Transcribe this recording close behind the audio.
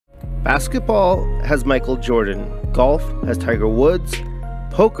Basketball has Michael Jordan. Golf has Tiger Woods.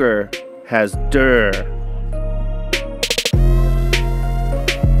 Poker has Durr.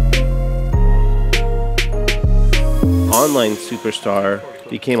 Online superstar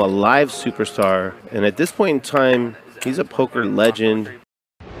became a live superstar, and at this point in time, he's a poker legend.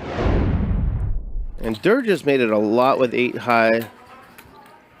 And Durr just made it a lot with 8 high.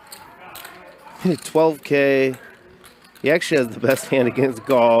 12K. He actually has the best hand against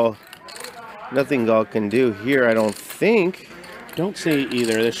Gall. Nothing Gall can do here, I don't think. Don't see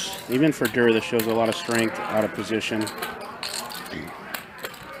either. This, even for Durr, this shows a lot of strength out of position.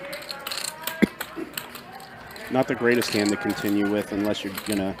 Not the greatest hand to continue with unless you're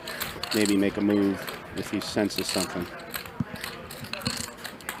gonna maybe make a move if he senses something.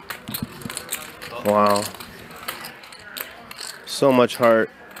 Wow. So much heart.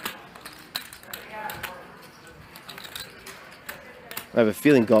 I have a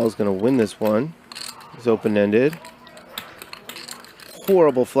feeling Gall's going to win this one. It's open-ended.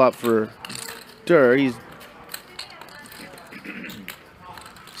 Horrible flop for Durr. He's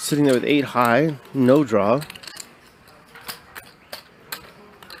sitting there with 8 high, no draw.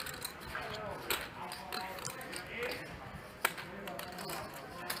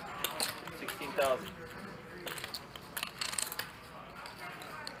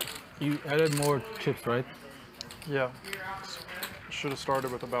 You added more chips, right? Yeah. Should have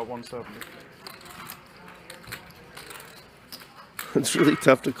started with about 170. It's really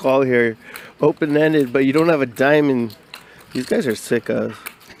tough to call here. Open-ended, but you don't have a diamond. These guys are sickos.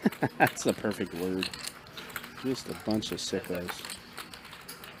 That's the perfect word. Just a bunch of sickos.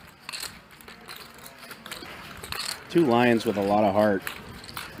 2 lions with a lot of heart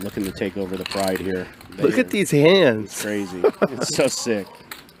looking to take over the pride here. Look at these hands. It's crazy. It's so sick.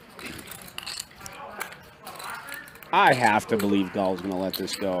 I have to believe Gall's going to let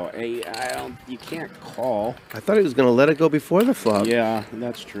this go. Hey, you can't call. I thought he was going to let it go before the flop. Yeah,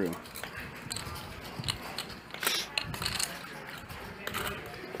 that's true.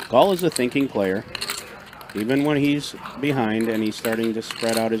 Gall is a thinking player. Even when he's behind and he's starting to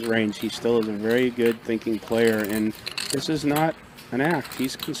spread out his range, he still is a very good thinking player, and this is not an act.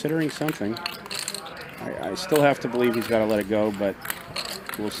 He's considering something. I still have to believe he's got to let it go, but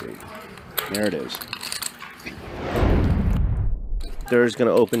we'll see. There it is. Durr's going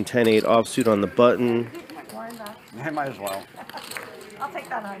to open 10-8 offsuit on the button. I might as well. I'll take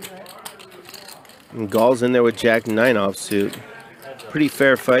that 100. And Gall's in there with Jack 9 offsuit. Pretty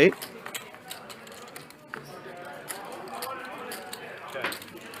fair fight.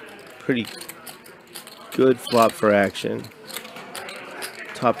 Pretty good flop for action.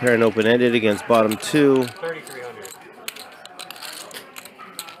 Top pair and open-ended against bottom 2. 3,300.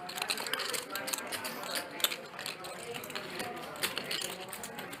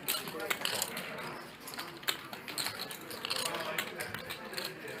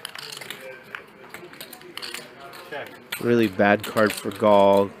 Really bad card for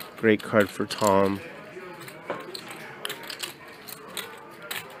Gall. Great card for Tom.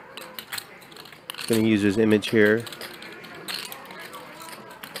 Going to use his image here.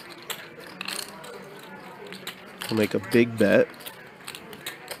 He'll make a big bet.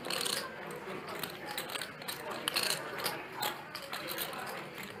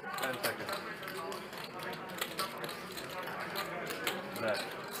 Bet.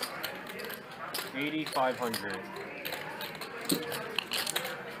 8,500.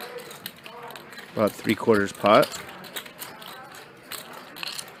 About 3/4 pot.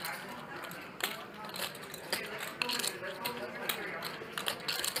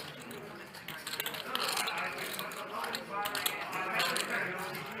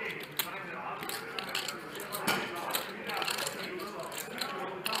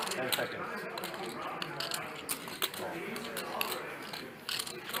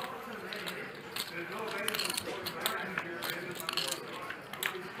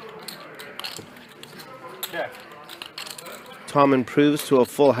 Tom improves to a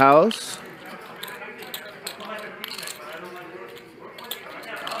full house.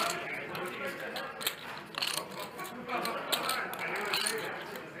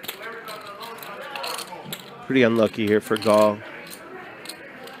 Pretty unlucky here for Gall.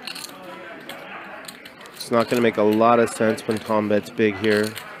 It's not going to make a lot of sense when Tom bets big here.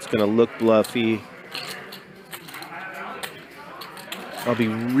 It's going to look bluffy. I'll be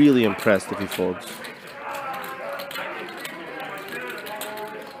really impressed if he folds.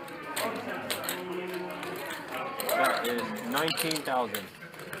 That is 19,000.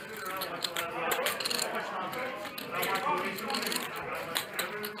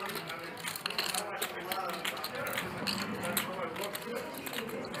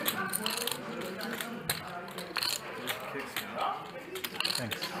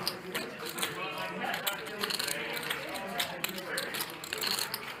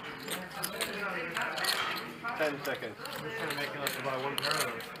 second. We're trying to make us to buy one pair of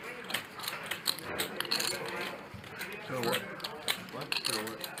those. So what? What? So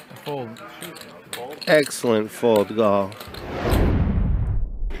what? A fold. Fold? Excellent fold, Dahl.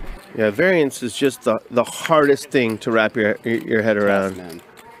 Yeah, variance is just the hardest thing to wrap your head around. Man.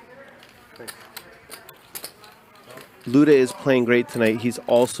 Luda is playing great tonight. He's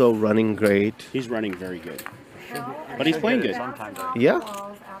also running great. He's running very good. But he's playing good. Yeah.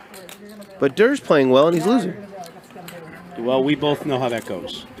 But Durr's playing well and he's losing. Well, we both know how that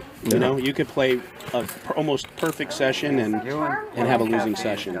goes. You know, you could play a almost perfect session and have a losing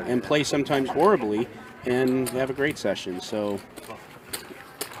session, and play sometimes horribly and have a great session. So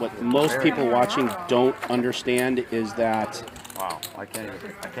what most people watching don't understand is that I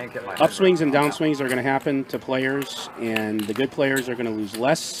can't get my upswings and downswings are going to happen to players, and the good players are going to lose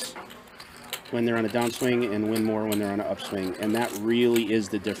less when they're on a downswing and win more when they're on an upswing, and that really is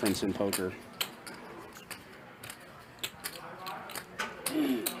the difference in poker.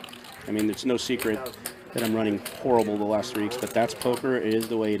 I mean, it's no secret that I'm running horrible the last 3 weeks, but that's poker. It is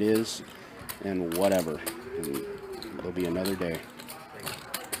the way it is, and whatever. And it'll be another day.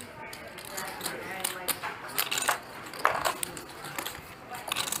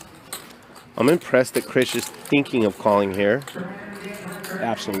 I'm impressed that Chris is thinking of calling here.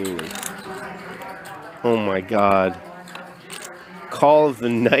 Absolutely. Oh my God. Call of the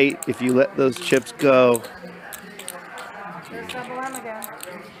night if you let those chips go.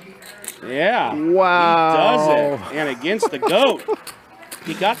 Yeah. Wow. He does it. And against the GOAT.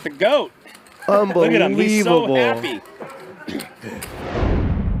 He got the GOAT. Unbelievable. Look at him. He's so happy.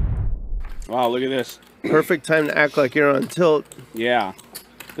 Wow, look at this. Perfect time to act like you're on tilt. Yeah.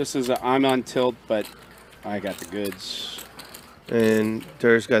 This is I'm on tilt, but I got the goods. And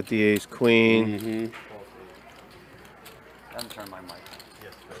Durr's got the ace queen. Turn my mic.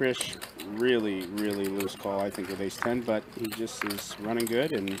 Chris, really, really loose call, I think, with ace-10, but he just is running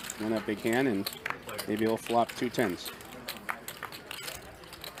good and won that big hand, and maybe he'll flop 2 10s.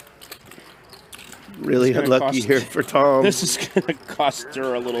 Really unlucky here for Tom. This is going to cost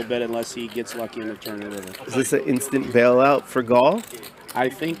Dur a little bit unless he gets lucky in the turn of the river. Is this an instant bailout for Gall? I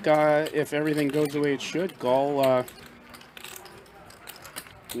think if everything goes the way it should, Gall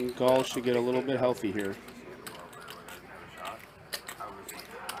should get a little bit healthy here.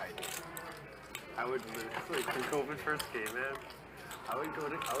 I would literally think over first game, man. I would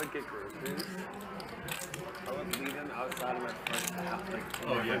get groceries. I would leave them outside of my first half,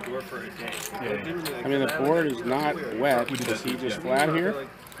 like door for a day. I mean, the board is not wet. Is he just flat here?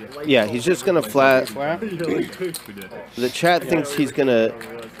 Yeah, he's just going to flat. The chat thinks he's going to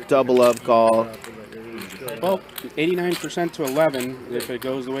double up Gall. Well, 89% to 11. If it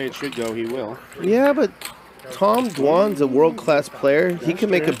goes the way it should go, he will. Yeah, but Tom Dwan's a world-class player. He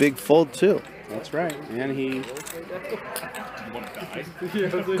can make a big fold, too. That's right. And he...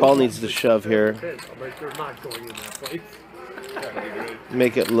 Gall needs to shove here.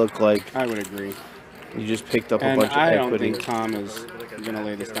 Make it look like I would agree. you just picked up a And bunch of I equity. don't think Tom is going to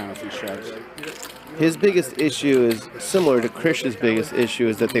lay this down if he shoves. His biggest issue is similar to Chris's biggest issue,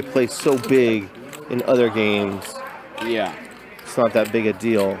 is that they play so big in other games. Yeah. It's not that big a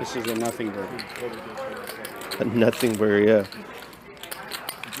deal. This is a nothing burger. A nothing burger, yeah.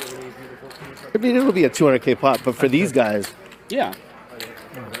 I mean, it'll be a 200K pot, but for these guys, Yeah.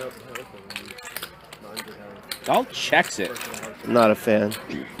 Dahl checks it. not a fan.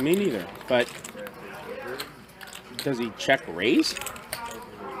 Me neither. But does he check raise?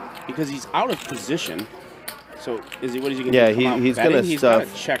 Because he's out of position. So is he? What is he going to Yeah, do? Come out he's betting? gonna He's got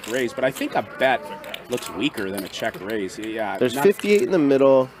stuff. a check raise, but I think a bet looks weaker than a check raise. Yeah. There's not- 58 in the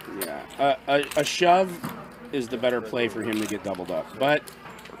middle. Yeah. A shove is the better play for him to get doubled up, but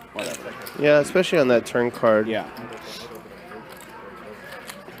whatever. Yeah, especially on that turn card. Yeah.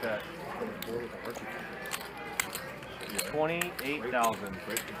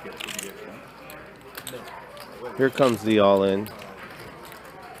 $28,000. Here comes the all-in.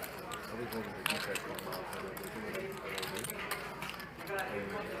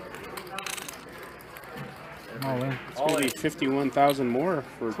 It's going to be 51,000 more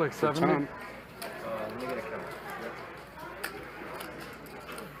for, It's like for 70. Tom.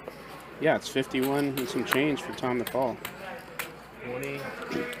 Yeah, it's 51 and some change for Tom to call. 20,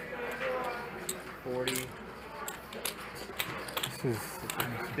 40,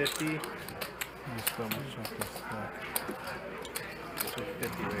 50. 50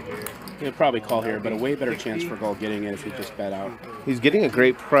 right here. He'll probably call here, but a way better chance for Gall getting it if he just bet out. He's getting a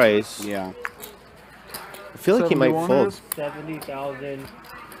great price. Yeah. I feel like he might 71 fold. is? 70,000.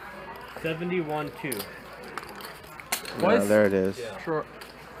 71.2. Yeah, there it is. Sure.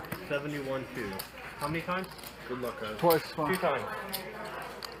 71.2. How many times? Good luck, guys. Twice, fine. 2 times.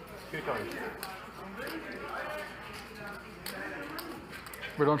 2 times.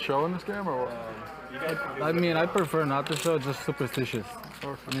 We don't show in this game, or what? You guys can do I mean, I prefer not to show, just superstitious.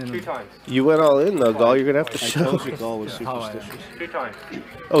 I mean, 2 times. You went all in though, Gall. You're gonna have to I show. told you Dahl was how I am. superstitious. 2 times.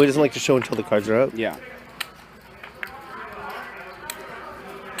 Oh, he doesn't like to show until the cards are up. Yeah.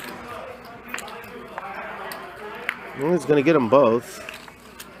 Well, he's gonna get them both.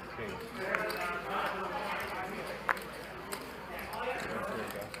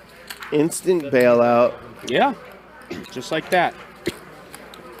 Instant bailout. Yeah. Just like that.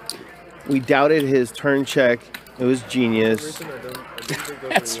 We doubted his turn check. It was genius.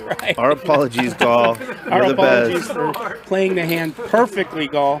 That's right. Our apologies, Gall. Our You're the apologies best. for playing the hand perfectly,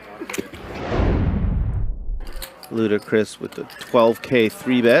 Dahl. Ludicrous with the 12K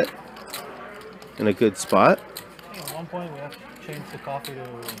 3-bet in a good spot. at one point we have to change the coffee to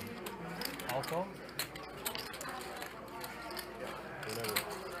alcohol.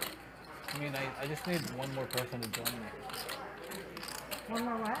 I mean, I just need one more person to join me. One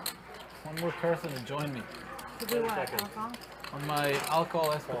more what? One more person to join me To do what? Alcohol? on my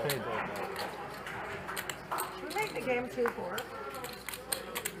alcohol escapade. Should we make the game 2-4?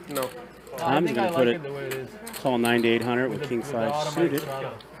 No. I I'm think gonna I put like it- the way it is. Call 9 to 800 with King the 5 automatic suited.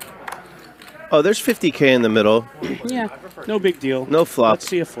 throttle. Oh, there's 50K in the middle. Yeah, no big deal. No flop. Let's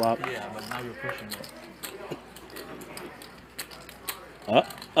see a flop. Yeah, but now you're pushing it.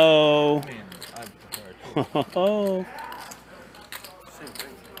 Uh-oh. I mean, I prefer it. Oh.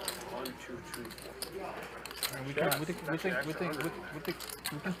 And we can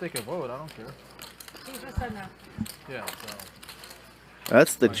take a vote. I don't care. He just said no. Yeah. So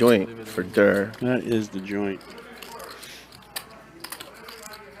That's the joint for Durr. That is the joint.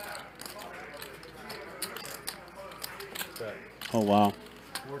 Oh, wow.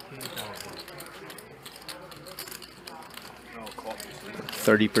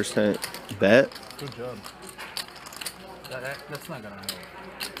 30% bet. good job. That's not gonna help.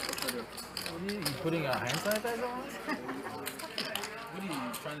 What are you putting a hand sanitizer on? What are you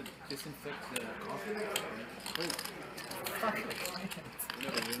trying to disinfect the coffee? You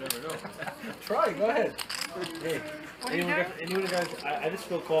never know. Try, go ahead. Hey, anyone guys, I just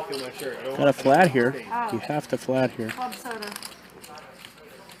spilled coffee on my shirt. I don't Got a flat here. Oh. You have to flat here. Club soda.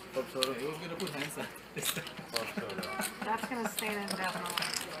 Club soda. Who's gonna put hand sanitizer? Club soda. That's gonna stain it indefinitely.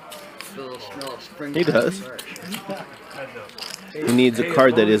 He does. He needs a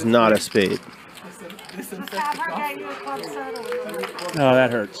card that is not a spade. Just have her get you a club soda. Oh,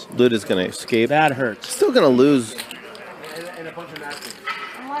 that hurts. Lud is going to escape. That hurts. Still going to lose And a bunch of napkins.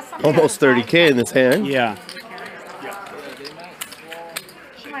 Unless somebody almost has a 30K in this hand. Yeah.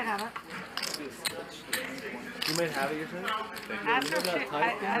 She might have it. You might have it, you're saying? Ask her if she,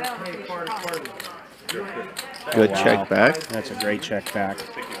 I don't think she probably. Good Wow. check back. That's a great check back.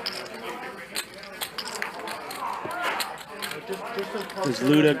 Does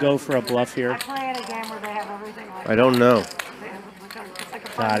Luda go for a bluff I here? play in a game where they have everything like I don't know. they have it's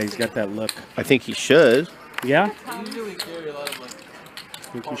like a God, he's pharmacy. got that look. I think he should. Yeah, Usually carry a lot of like.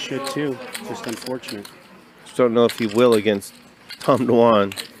 I think he should too. Just unfortunate. Just don't know if he will against Tom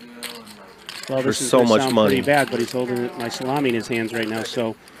Dwan. Well, this For is so gonna much sound money. pretty bad, but he's holding my salami in his hands right now,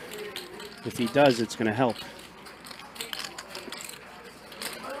 so if he does, it's going to help.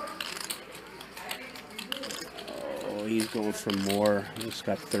 Oh, he's going for more. He's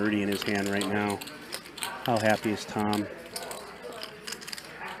got 30 in his hand right now. How happy is Tom?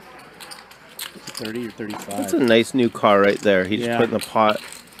 30 or 35? That's a nice new car right there. He just Yeah. put in the pot.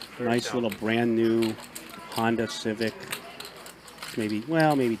 Nice little brand new Honda Civic. Maybe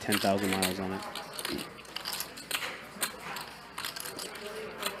 10,000 miles on it.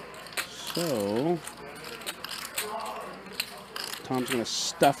 So, Tom's going to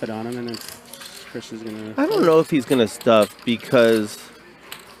stuff it on him, and then Chris is going to... I don't know if he's going to stuff because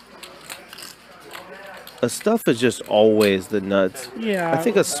a stuff is just always the nuts. Yeah. I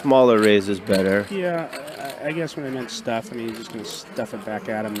think a smaller raise is better. Yeah, I guess when I meant stuff, I mean, he's just going to stuff it back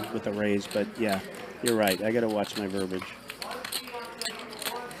at him with a raise, but yeah, you're right. I got to watch my verbiage.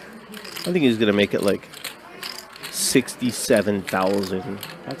 I think he's going to make it like 67,000.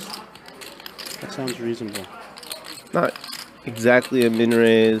 That sounds reasonable. Not exactly a min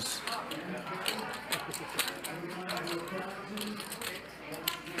raise.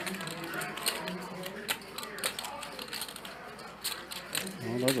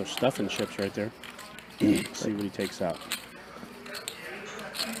 Well, those are stuffing chips right there. Let's see what he takes out.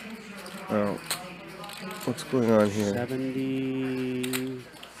 Oh, what's going on here? 70.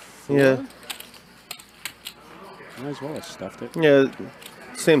 Yeah, Might as well have stuffed it. yeah,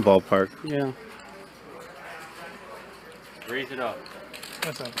 same ballpark. Yeah. Raise it up.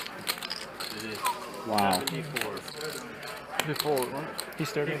 That's it. It is. Wow. 74. Before he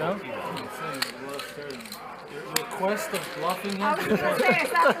stared me down. Your quest of bluffing him. I was gonna say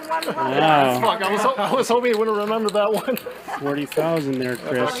it's not the one bluff. Wow. Fuck, I was hoping he wouldn't remember that one. 40,000 there,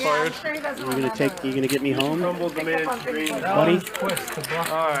 Chris. Yeah, I'm sure he doesn't You gonna get me home, Crumbled the man's dream. buddy? Quest to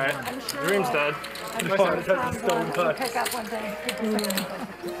bluff. Alright. Dream's dead. Pick up one day.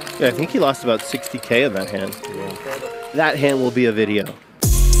 Yeah, I think he lost about 60K on that hand. That hand will be a video.